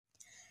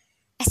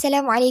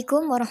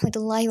Assalamualaikum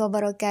warahmatullahi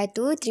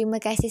wabarakatuh.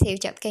 Terima kasih saya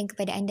ucapkan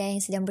kepada anda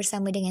yang sedang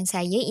bersama dengan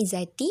saya,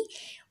 Izzati,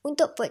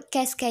 untuk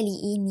podcast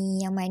kali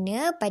ini, yang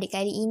mana pada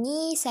kali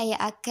ini saya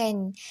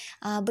akan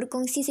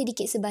berkongsi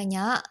sedikit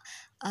sebanyak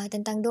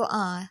tentang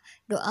doa.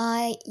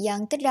 Doa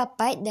yang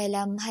terdapat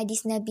dalam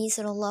hadis Nabi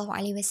SAW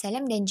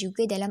dan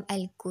juga dalam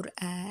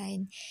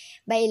Al-Quran.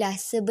 Baiklah,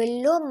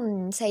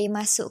 sebelum saya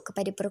masuk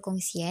kepada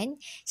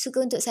perkongsian, suka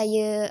untuk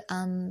saya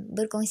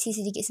berkongsi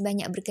sedikit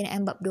sebanyak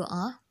berkenaan bab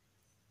doa.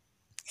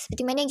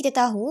 Seperti mana yang kita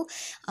tahu,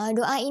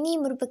 doa ini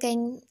merupakan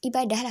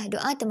ibadah lah.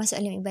 Doa termasuk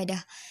dalam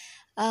ibadah.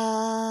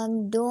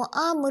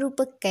 Doa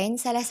merupakan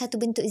salah satu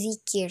bentuk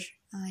zikir.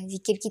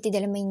 Zikir kita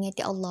dalam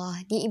mengingati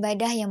Allah. Dia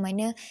ibadah yang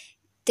mana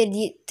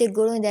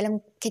tergolong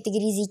dalam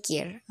kategori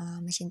zikir.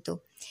 Macam tu.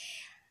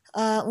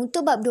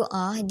 Untuk bab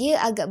doa,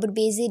 dia agak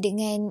berbeza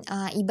dengan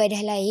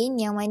ibadah lain,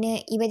 yang mana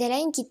ibadah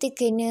lain kita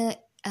kena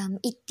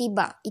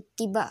ittiba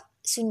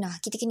sunnah.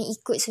 Kita kena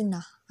ikut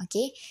sunnah.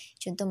 Okay?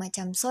 Contoh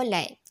macam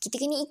solat. Kita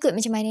kena ikut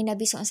macam mana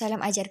Nabi SAW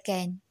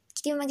ajarkan.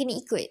 Kita memang kena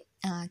ikut.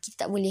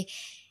 Kita tak boleh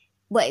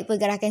buat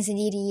pergerakan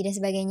sendiri dan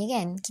sebagainya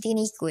kan. Kita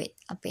kena ikut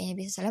apa yang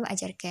Nabi SAW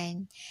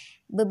ajarkan.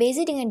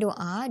 Berbeza dengan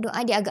doa. Doa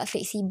dia agak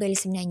fleksibel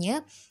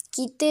sebenarnya.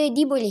 Kita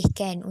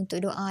dibolehkan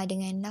untuk doa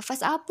dengan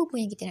lafaz apa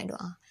pun yang kita nak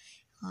doa.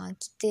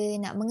 Kita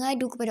nak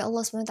mengadu kepada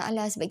Allah SWT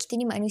sebab kita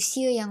ni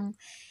manusia yang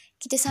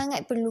kita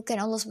sangat perlukan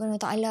Allah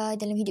SWT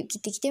dalam hidup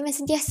kita. Kita memang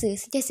sentiasa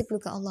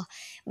perlukan Allah.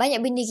 Banyak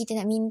benda kita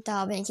nak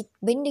minta, banyak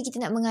benda kita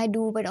nak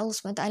mengadu pada Allah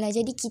SWT.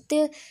 Jadi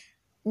kita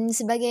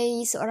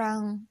sebagai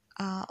seorang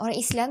orang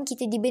Islam,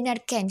 kita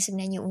dibenarkan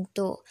sebenarnya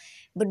untuk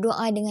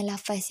berdoa dengan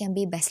lafaz yang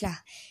bebas lah.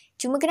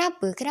 Cuma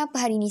kenapa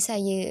hari ni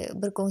saya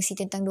berkongsi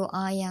tentang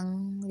doa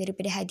yang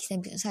daripada hadis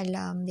Nabi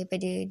SAW,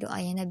 daripada doa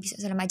yang Nabi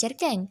SAW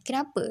ajarkan?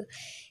 Kenapa?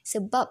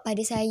 Sebab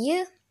pada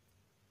saya,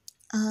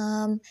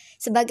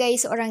 sebagai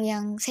seorang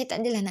yang, saya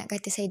tak adalah nak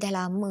kata saya dah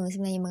lama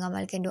sebenarnya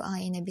mengamalkan doa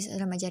yang Nabi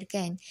SAW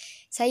ajarkan.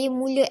 Saya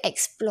mula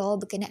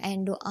explore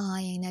berkenaan doa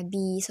yang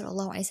Nabi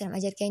SAW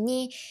ajarkan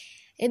ni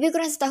lebih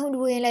kurang setahun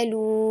 2 yang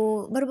lalu.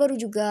 Baru-baru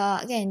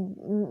juga kan.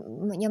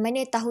 Yang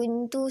mana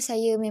tahun tu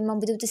saya memang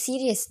betul-betul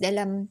serius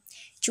dalam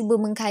cuba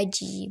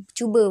mengkaji,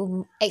 cuba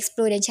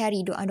explore dan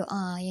cari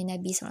doa-doa yang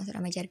Nabi SAW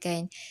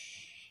ajarkan.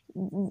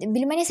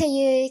 Bila mana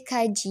saya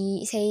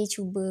kaji, saya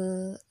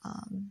cuba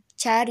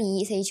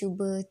cari, saya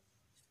cuba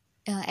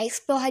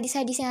explore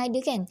hadis-hadis yang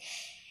ada kan.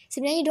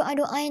 Sebenarnya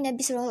doa-doa yang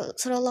Nabi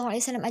SAW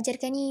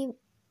ajarkan ni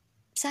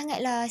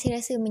sangatlah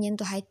saya rasa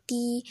menyentuh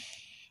hati.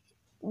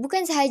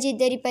 Bukan sahaja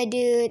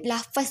daripada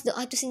lafaz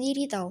doa tu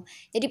sendiri tau.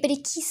 Daripada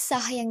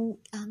kisah yang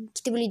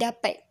kita boleh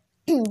dapat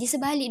di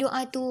sebalik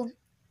doa tu.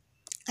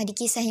 Ada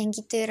kisah yang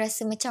kita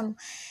rasa macam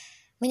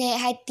menyayat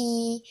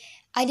hati.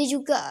 Ada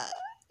juga,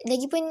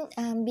 lagipun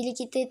bila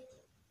kita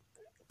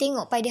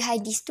tengok pada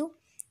hadis tu,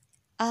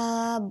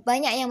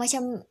 banyak yang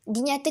macam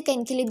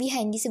dinyatakan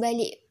kelebihan di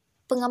sebalik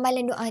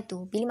pengamalan doa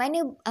tu. Bila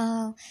mana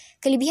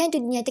kelebihan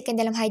tu dinyatakan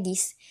dalam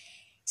hadis,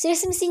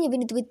 semestinya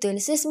benda tu betul.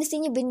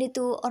 Semestinya benda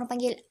tu orang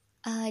panggil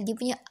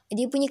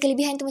dia punya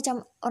kelebihan tu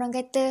macam orang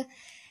kata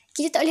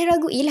kita tak boleh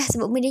ragui lah,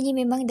 sebab benda ni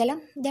memang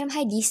dalam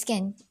hadis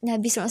kan.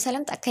 Nabi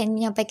SAW takkan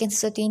menyampaikan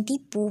sesuatu yang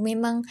tipu.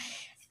 Memang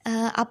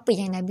apa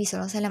yang Nabi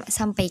SAW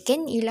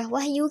sampaikan ialah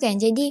wahyu kan.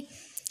 Jadi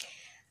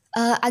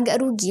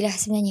agak rugilah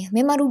sebenarnya.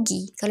 Memang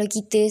rugi kalau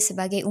kita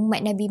sebagai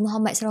umat Nabi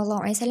Muhammad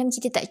SAW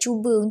kita tak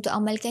cuba untuk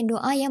amalkan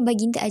doa yang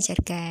baginda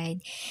ajarkan.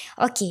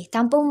 Okey,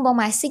 tanpa membuang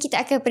masa, kita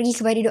akan pergi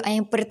kepada doa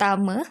yang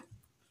pertama.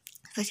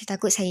 Saya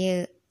takut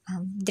saya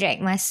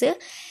drag masa.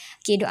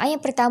 Okey, doa yang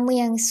pertama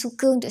yang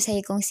suka untuk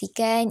saya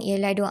kongsikan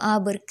ialah doa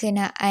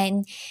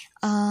berkenaan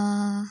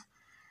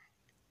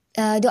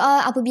doa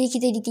apabila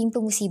kita ditimpa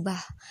musibah.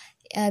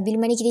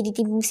 Bila mana kita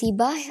ditimpa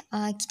musibah,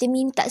 kita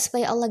minta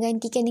supaya Allah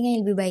gantikan dengan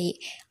yang lebih baik.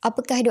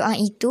 Apakah doa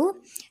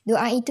itu?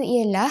 Doa itu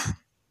ialah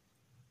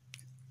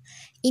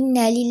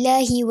Inna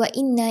lillahi wa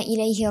inna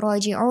ilaihi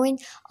raji'un.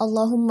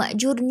 Allahumma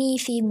ajurni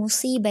fi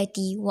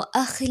musibati wa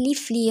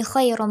akhlif li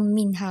khairan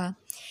minha.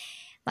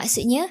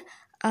 Maksudnya,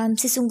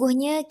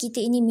 sesungguhnya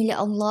kita ini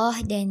milik Allah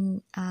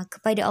dan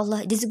kepada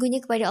Allah, dan sesungguhnya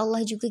kepada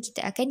Allah juga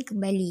kita akan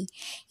kembali.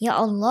 Ya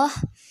Allah,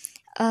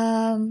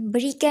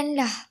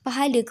 berikanlah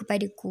pahala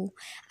kepadaku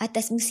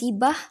atas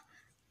musibah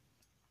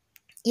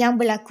yang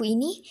berlaku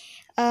ini,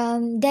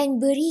 dan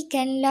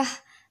berikanlah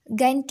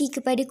ganti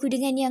kepadaku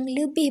dengan yang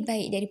lebih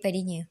baik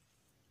daripadanya.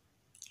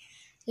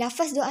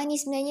 Lafaz doa ni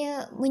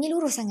sebenarnya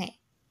menyeluruh sangat.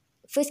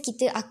 First,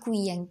 kita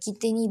akui yang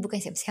kita ni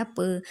bukan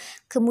siapa-siapa.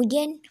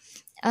 Kemudian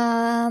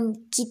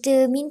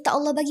kita minta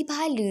Allah bagi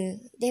pahala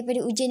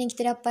daripada ujian yang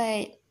kita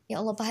dapat. Ya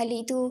Allah,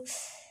 pahala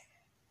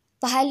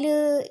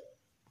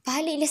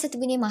ialah satu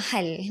benda yang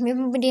mahal.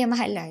 Memang benda yang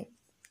mahal lah.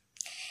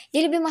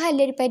 Dia lebih mahal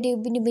daripada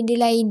benda-benda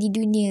lain di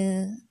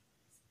dunia.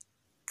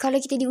 Kalau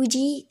kita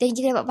diuji dan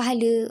kita dapat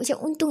pahala, macam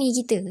untungnya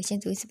kita macam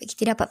tu, sebab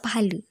kita dapat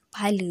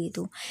pahala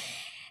tu.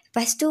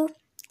 Lepas tu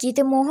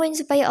kita mohon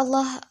supaya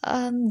Allah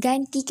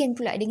gantikan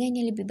pula dengan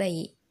yang lebih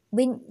baik.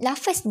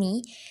 Lafaz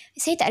ni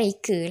saya tak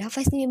reka.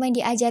 Lafaz ni memang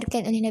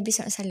diajarkan oleh Nabi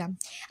SAW.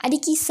 Ada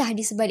kisah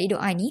di sebalik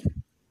doa ni.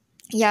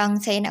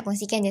 yang saya nak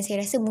kongsikan, dan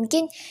saya rasa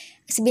mungkin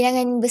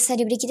sebilangan besar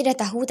daripada kita dah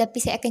tahu, tapi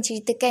saya akan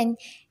ceritakan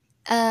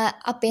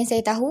apa yang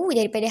saya tahu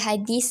daripada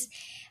hadis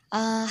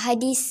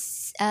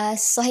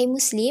Sahih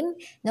Muslim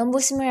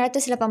nombor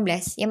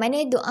 918, yang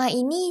mana doa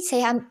ini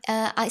saya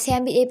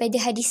ambil daripada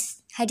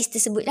hadis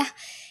tersebut lah,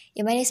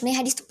 yang mana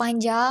sebenarnya hadis tu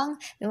panjang,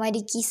 memang ada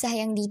kisah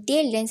yang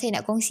detail, dan saya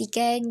nak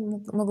kongsikan,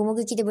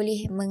 moga-moga kita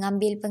boleh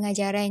mengambil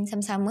pengajaran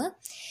sama-sama.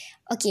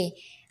 Okey,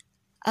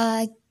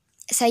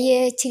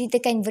 saya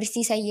ceritakan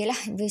versi saya lah,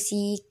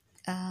 versi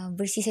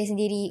saya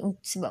sendiri,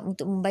 sebab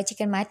untuk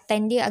membacakan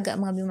matan dia agak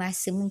mengambil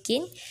masa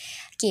mungkin.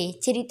 Okey,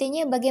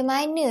 ceritanya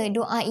bagaimana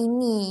doa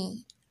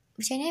ini,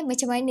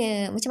 macam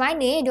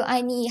mana doa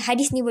ni,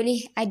 hadis ni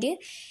boleh ada.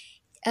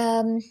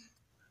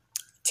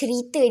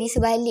 Cerita di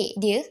sebalik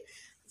dia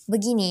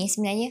begini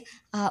sebenarnya.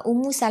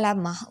 Ummu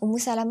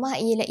Salamah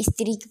ialah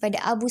isteri kepada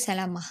Abu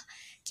Salamah.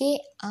 Okey,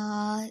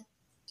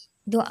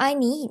 doa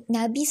ni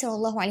Nabi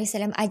SAW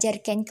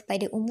ajarkan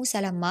kepada Ummu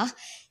Salamah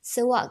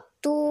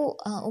sewaktu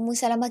Ummu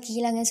Salamah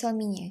kehilangan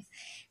suaminya.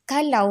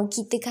 Kalau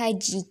kita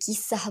kaji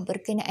kisah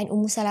berkenaan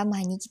Ummu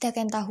Salamah ni, kita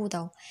akan tahu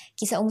tau,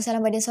 kisah Ummu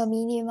Salamah dan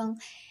suami ni memang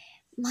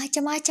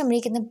macam-macam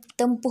mereka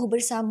tempuh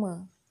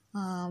bersama.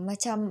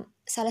 Macam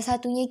salah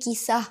satunya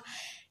kisah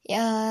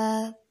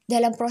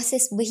dalam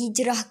proses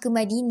berhijrah ke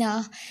Madinah,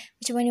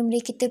 macam mana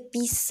mereka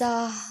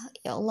terpisah.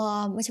 Ya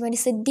Allah, macam mana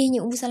sedihnya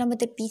Ummu Salamah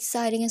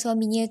terpisah dengan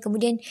suaminya,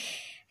 kemudian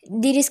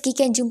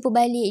direzekikan jumpa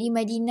balik di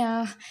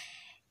Madinah.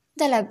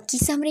 Entahlah,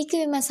 kisah mereka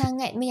memang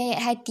sangat menyayat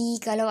hati.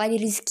 Kalau ada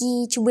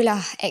rezeki, cubalah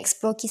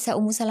explore kisah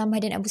Ummu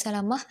Salamah dan Abu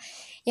Salamah,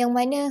 yang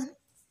mana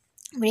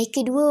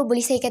mereka dua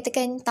boleh saya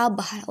katakan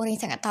tabah, orang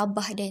yang sangat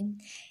tabah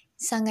dan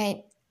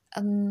sangat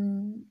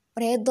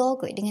redha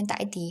kot dengan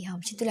takdir.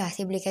 Macam itulah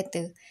saya boleh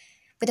kata.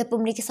 Betapa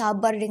mereka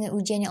sabar dengan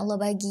ujian yang Allah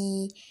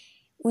bagi.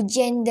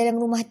 Ujian dalam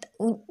rumah,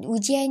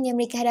 ujian yang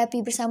mereka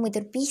hadapi bersama,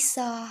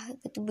 terpisah,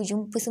 lepas tu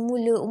berjumpa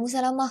semula. Ummu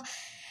Salamah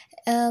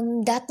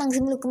datang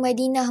semula ke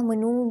Madinah,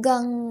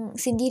 menunggang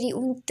sendiri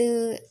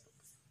unta.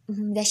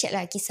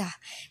 Dahsyatlah kisah.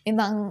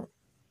 Memang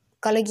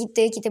kalau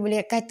kita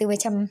boleh kata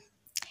macam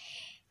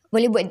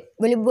boleh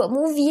buat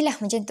movie lah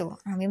macam tu.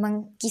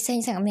 Memang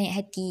kisahnya sangat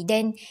menarik hati.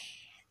 Dan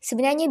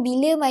sebenarnya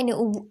bila mana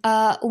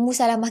Ummu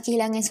Salamah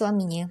kehilangan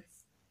suaminya,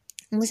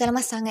 Ummu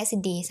Salamah sangat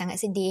sedih.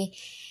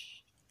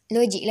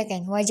 Logik lah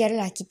kan, wajar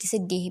lah kita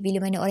sedih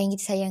bila mana orang yang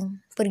kita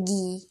sayang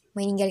pergi,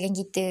 meninggalkan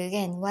kita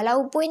kan.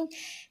 Walaupun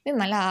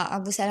memanglah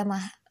Abu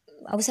Salamah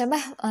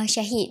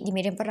syahid di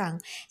medan perang,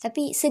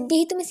 tapi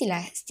sedih tu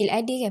mestilah still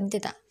ada kan,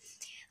 betul tak?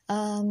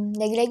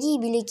 Lagi-lagi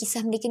bila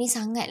kisah mereka ni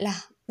sangatlah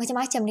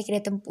macam-macam mereka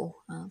dah tempuh.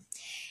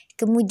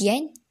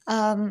 Kemudian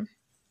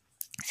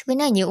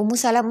sebenarnya Ummu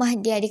Salamah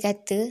beliau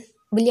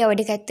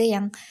ada kata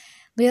yang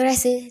beliau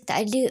rasa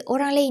tak ada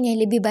orang lain yang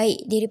lebih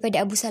baik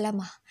daripada Abu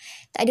Salamah.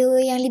 Tak ada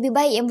yang lebih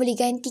baik yang boleh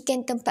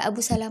gantikan tempat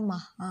Abu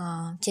Salamah.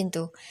 Macam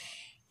tu.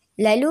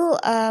 Lalu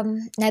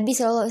Nabi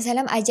SAW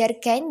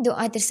ajarkan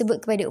doa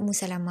tersebut kepada Ummu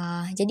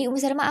Salamah. Jadi Ummu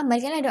Salamah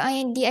amalkanlah doa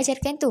yang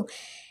diajarkan tu.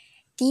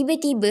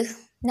 Tiba-tiba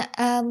nak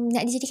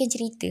dijadikan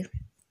cerita.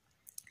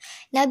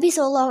 Nabi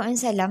SAW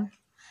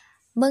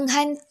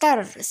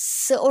menghantar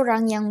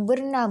seorang yang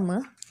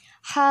bernama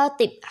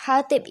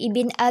Hatib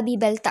ibn Abi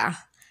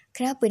Balta'ah.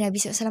 Kenapa Nabi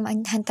SAW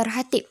hantar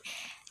Hatib?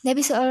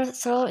 Nabi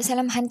SAW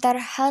hantar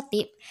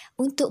Hatib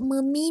untuk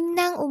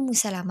meminang Ummu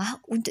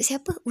Salamah. Untuk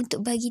siapa? Untuk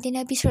baginda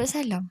Nabi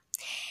SAW.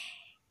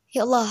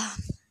 Ya Allah.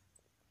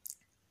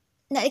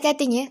 Nak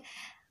katanya,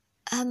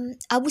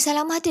 Abu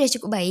Salamah tu dah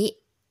cukup baik.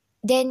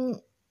 Dan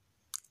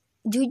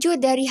jujur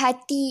dari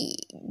hati,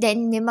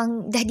 dan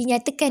memang dah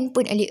dinyatakan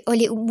pun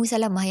oleh Ummu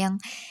Salamah yang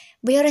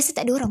beliau rasa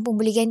tak ada orang pun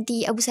boleh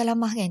ganti Abu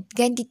Salamah kan.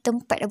 Ganti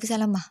tempat Abu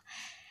Salamah.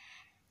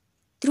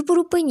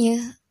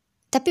 Rupa-rupanya,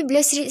 tapi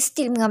beliau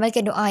still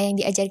mengamalkan doa yang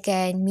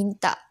diajarkan,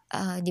 minta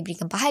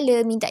diberikan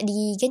pahala, minta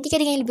digantikan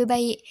dengan yang lebih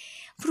baik.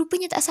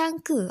 Rupanya tak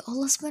sangka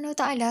Allah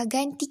SWT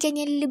gantikan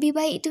yang lebih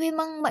baik itu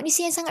memang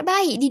manusia yang sangat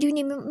baik di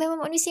dunia, memang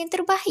manusia yang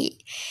terbaik,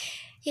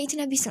 iaitu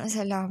Nabi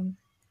SAW.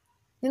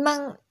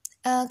 Memang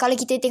kalau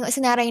kita tengok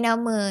senarai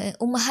nama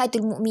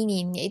Ummahatul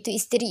Mukminin, iaitu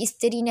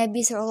isteri-isteri Nabi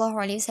SAW,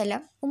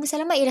 Ummu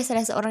Salamah ialah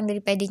salah seorang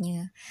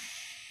daripadanya.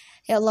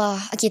 Ya Allah.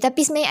 Okey,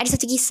 tapi sebenarnya ada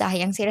satu kisah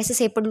yang saya rasa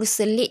saya perlu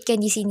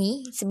selitkan di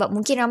sini, sebab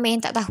mungkin ramai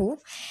yang tak tahu.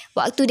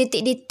 Waktu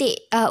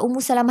detik-detik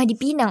Ummu Salamah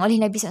dipinang oleh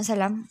Nabi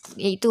SAW,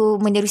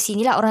 iaitu menerusi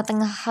inilah orang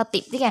tengah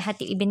Hatib tu kan,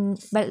 Hatib ibn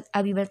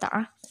Abi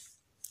Balta'ah.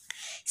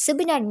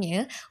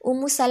 Sebenarnya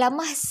Ummu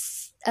Salamah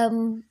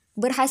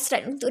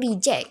berhasrat untuk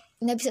reject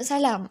Nabi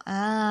SAW.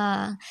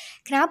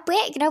 Kenapa?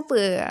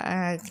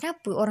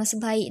 Kenapa orang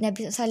sebaik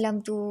Nabi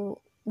SAW tu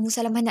Ummu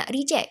Salamah nak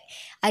reject?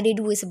 Ada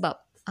dua sebab.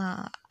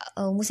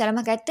 Ummu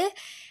Salamah kata,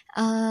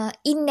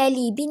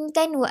 innali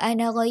bintan wa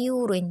ana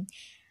ghayurun.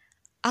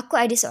 Aku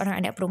ada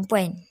seorang anak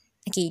perempuan.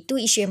 Okey, itu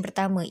isu yang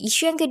pertama.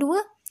 Isu yang kedua,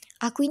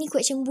 aku ini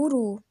kuat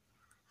cemburu.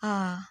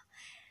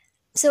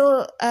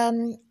 So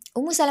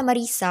Ummu Salamah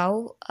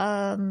risau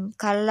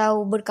kalau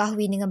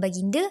berkahwin dengan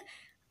baginda,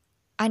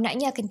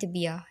 anaknya akan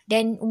terbiar.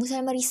 Dan Ummu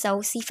Salamah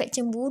risau sifat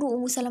cemburu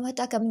Ummu Salamah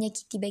tu akan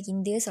menyakiti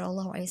baginda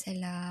SAW.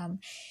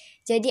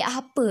 Jadi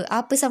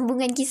apa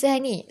sambungan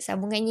kisah ni?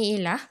 Sambungannya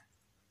ialah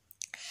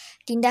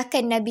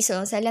tindakan Nabi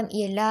SAW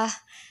ialah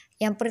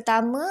yang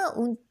pertama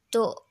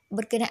untuk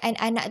berkenaan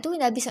anak tu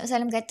Nabi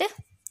SAW kata,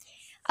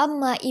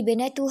 amma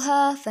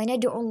ibnatuha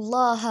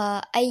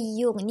fanad'ullaha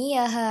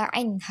ayyughniyaha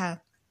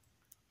anha.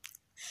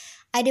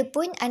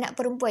 Adapun anak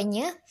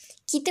perempuannya,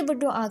 kita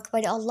berdoa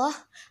kepada Allah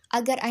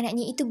agar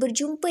anaknya itu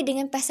berjumpa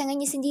dengan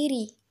pasangannya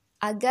sendiri,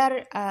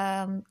 agar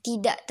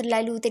tidak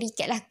terlalu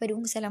terikatlah kepada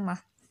Ummu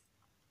Salamah.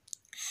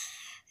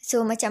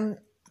 So macam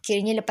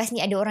kiranya lepas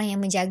ni ada orang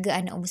yang menjaga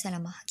anak Ummu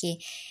Salamah. Okay.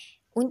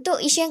 Untuk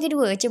isu yang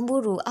kedua,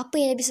 cemburu.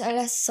 Apa yang Nabi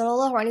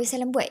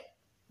SAW buat?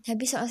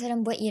 Nabi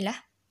SAW buat ialah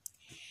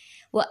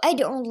wa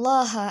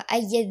ad'ullaha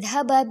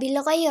ayyadhhaba bil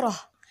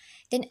ghairah.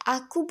 Dan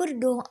aku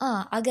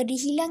berdoa agar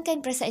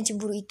dihilangkan perasaan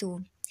cemburu itu.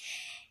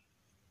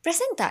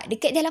 Perasan tak?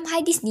 Dekat dalam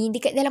hadis ni,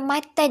 dekat dalam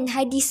matan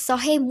hadis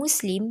Sahih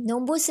Muslim,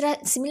 nombor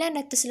 918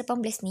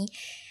 ni,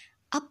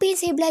 apa yang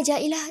saya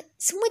belajar ialah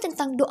semua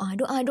tentang doa.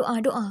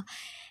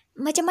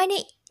 Macam mana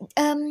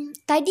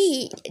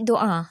tadi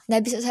doa,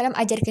 Nabi SAW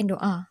ajarkan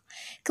doa.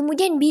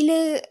 Kemudian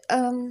bila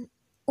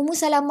Ummu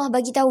Salamah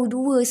bagi tahu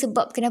dua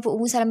sebab kenapa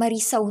Ummu Salamah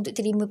risau untuk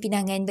terima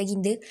pinangan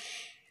baginda,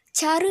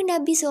 cara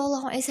Nabi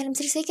SAW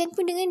selesaikan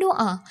pun dengan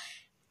doa.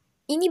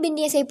 Ini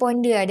benda yang saya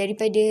ponder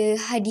daripada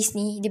hadis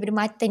ni, daripada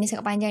matan yang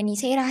sangat panjang ni.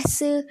 Saya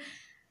rasa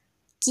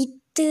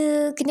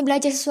kita kena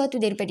belajar sesuatu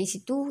daripada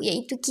situ,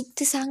 iaitu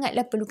kita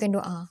sangatlah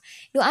perlukan doa.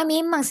 Doa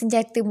memang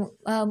senjata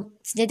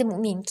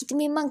mukmin. Kita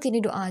memang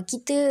kena doa.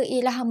 Kita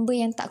ialah hamba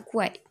yang tak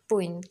kuat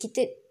pun.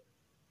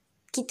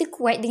 Kita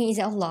kuat dengan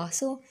izin Allah.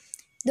 So,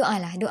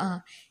 doalah, doa.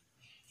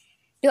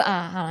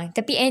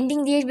 Tapi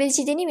ending dia daripada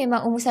cerita ni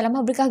memang Ummu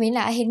Salamah berkahwin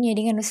lah akhirnya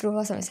dengan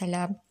Rasulullah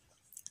SAW.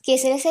 Okay,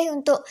 selesai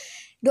untuk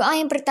doa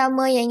yang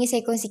pertama yang ingin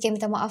saya kongsikan.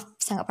 Minta maaf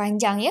sangat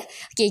panjang ya.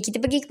 Okay,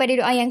 kita pergi kepada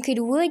doa yang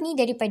kedua ni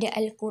daripada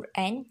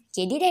Al-Quran.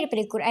 Okay, dia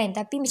daripada Quran.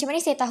 Tapi macam mana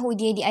saya tahu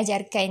dia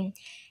diajarkan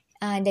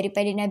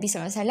daripada Nabi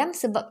SAW?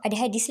 Sebab ada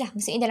hadis lah.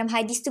 Maksudnya dalam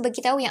hadis tu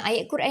bagi tahu yang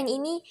ayat Quran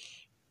ini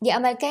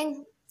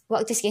diamalkan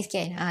waktu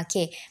sekian-sekian.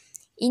 Okay.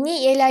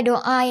 Ini ialah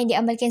doa yang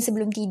diamalkan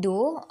sebelum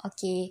tidur.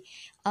 Okay.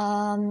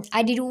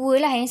 Ada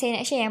dua lah yang saya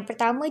nak share. Yang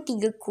pertama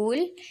 3 kul.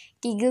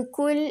 3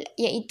 kul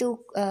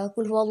iaitu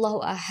kul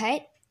huwallahu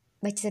ahad.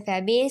 Baca sampai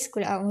habis.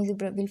 Kul a'udzu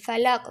birabbil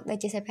falaq.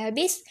 Baca sampai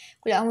habis.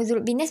 Kul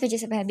a'udzu birabbin nas. Baca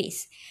sampai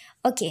habis.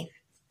 Okay.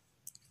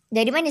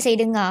 Dari mana saya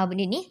dengar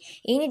benda ni?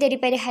 Ini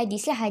daripada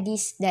hadis lah.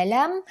 Hadis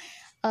dalam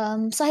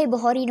Sahih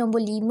Bukhari nombor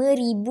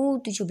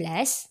 5017.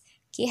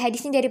 Okay,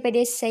 hadis ni daripada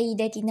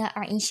Sayyidatina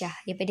Aisyah,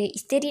 daripada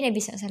isteri Nabi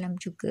SAW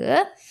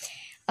juga.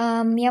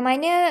 Yang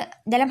mana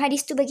dalam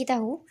hadis tu bagi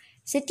tahu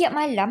setiap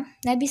malam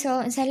Nabi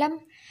SAW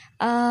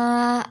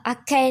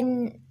akan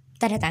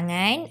tanda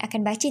tangan, akan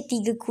baca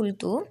 3 kul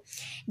tu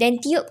dan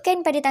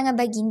tiupkan pada tangan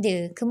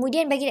baginda.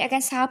 Kemudian baginda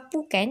akan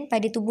sapukan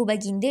pada tubuh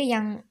baginda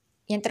yang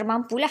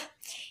termampulah.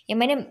 Yang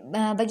mana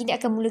baginda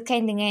akan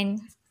mulakan dengan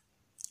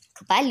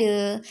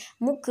kepala,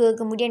 muka,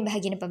 kemudian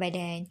bahagian depan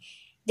badan.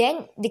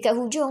 Dan dekat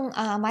hujung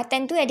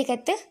matan tu ada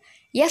kata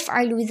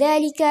yaf'alu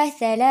dhalika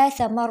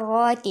 3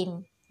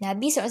 marratin.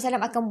 Nabi SAW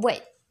akan buat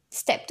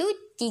step tu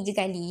 3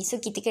 kali. So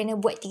kita kena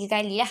buat 3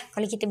 kali lah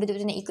kalau kita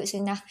betul-betul nak ikut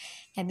sunnah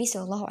Nabi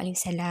SAW.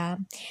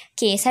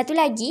 Okay, satu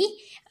lagi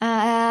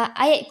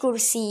ayat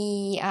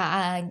kursi.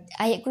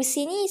 Ayat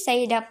kursi ni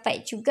saya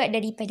dapat juga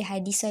daripada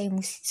hadis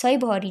Sahih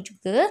Bukhari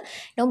juga,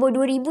 nombor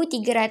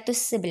 2311,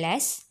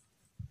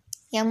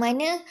 yang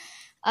mana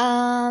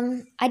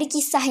ada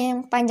kisah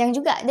yang panjang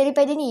juga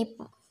daripada ni.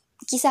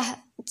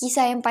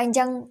 Kisah yang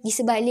panjang di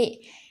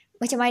sebalik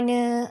macam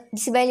mana di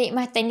sebalik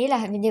matan dia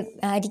lah.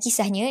 Ada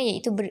kisahnya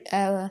iaitu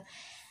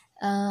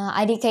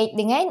ada kait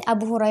dengan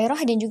Abu Hurairah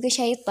dan juga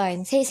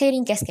syaitan. Saya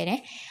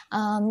ringkaskan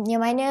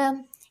yang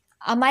mana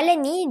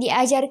amalan ni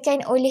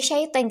diajarkan oleh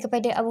syaitan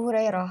kepada Abu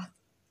Hurairah.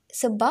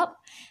 Sebab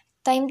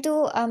time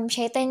tu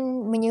syaitan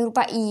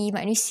menyerupai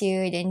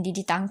manusia dan dia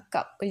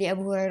ditangkap oleh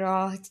Abu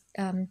Hurairah.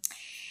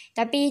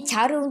 Tapi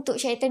cara untuk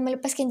syaitan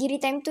melepaskan diri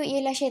time tu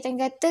ialah syaitan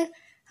kata,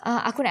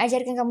 aku nak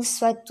ajarkan kamu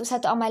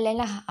satu amalan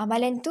lah.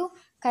 Amalan tu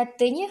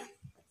katanya,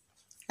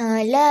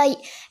 la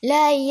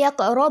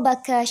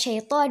yaqrabaka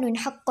syaitanun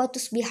haqqa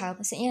tusbiha.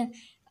 Maksudnya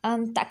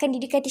takkan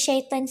didekati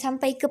syaitan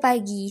sampai ke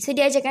pagi. So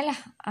dia ajarkan lah,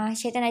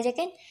 syaitan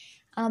ajarkan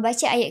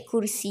baca ayat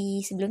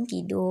kursi sebelum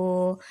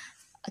tidur.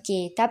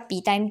 Okay,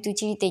 tapi time tu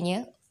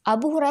ceritanya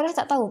Abu Hurairah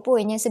tak tahu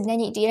pun yang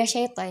sebenarnya itu ialah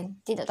syaitan.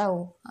 Dia tak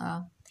tahu.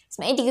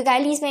 Sebenarnya 3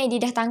 kali sebenarnya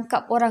dia dah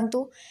tangkap orang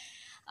tu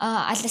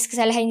atas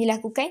kesalahan yang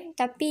dilakukan.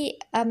 Tapi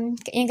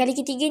yang kali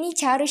ketiga ni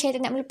cara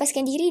syaitan nak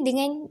melepaskan diri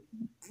dengan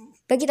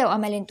bagi tahu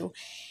amalan tu.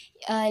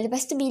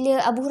 Lepas tu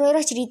bila Abu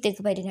Hurairah cerita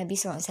kepada Nabi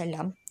SAW,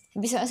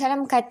 Nabi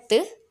SAW kata,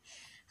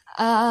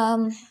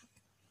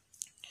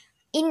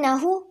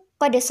 innahu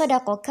qad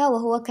sadaqaka wa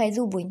huwa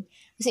kadzubun.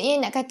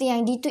 Maksudnya nak kata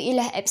yang dia tu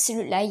ialah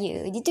absolute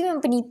liar. Dia tu memang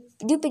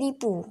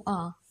penipu.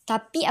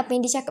 Tapi apa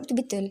yang dia cakap tu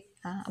betul.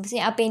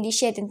 Maksudnya apa yang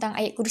di-share tentang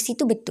ayat kursi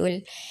tu betul.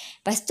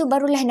 Lepas tu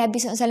barulah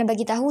Nabi SAW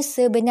bagi tahu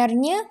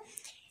sebenarnya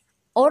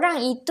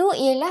orang itu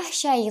ialah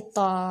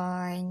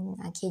syaitan.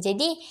 Okay,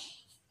 jadi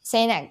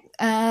saya nak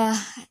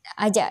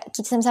ajak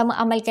kita sama-sama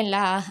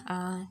amalkanlah.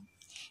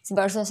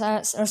 Sebab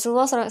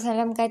Rasulullah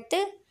SAW kata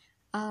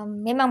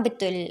memang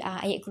betul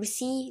ayat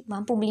kursi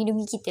mampu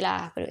melindungi kita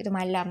lah pada waktu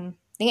malam.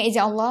 Dengan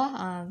izin Allah,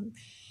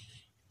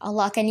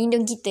 Allah akan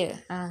lindung kita.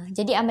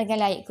 Jadi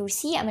amalkanlah ayat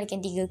kursi,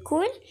 amalkan 3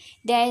 kul.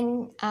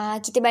 Dan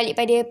kita balik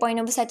pada poin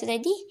nombor 1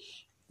 tadi.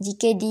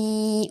 Jika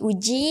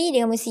diuji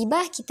dengan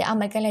musibah, kita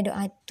amalkanlah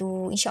doa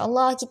tu.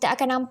 InsyaAllah kita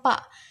akan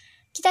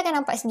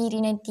nampak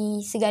sendiri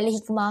nanti segala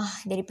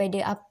hikmah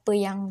daripada apa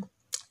yang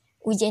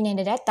ujian yang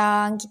dah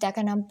datang. Kita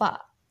akan nampak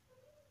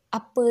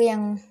apa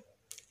yang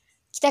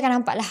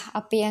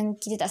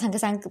kita tak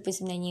sangka-sangka pun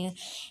sebenarnya.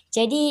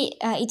 Jadi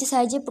itu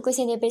sahaja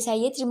perkongsian daripada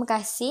saya. Terima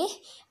kasih.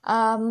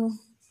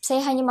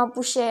 Saya hanya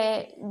mampu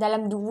share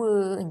dalam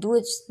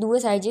dua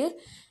saja.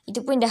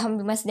 Itu pun dah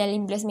hampir masa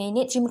dalam 15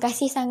 minit. Terima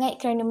kasih sangat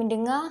kerana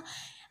mendengar.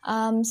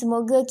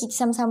 Semoga kita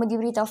sama-sama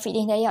diberi taufik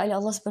dan hidayah oleh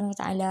Allah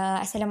SWT.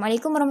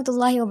 Assalamualaikum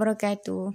warahmatullahi wabarakatuh.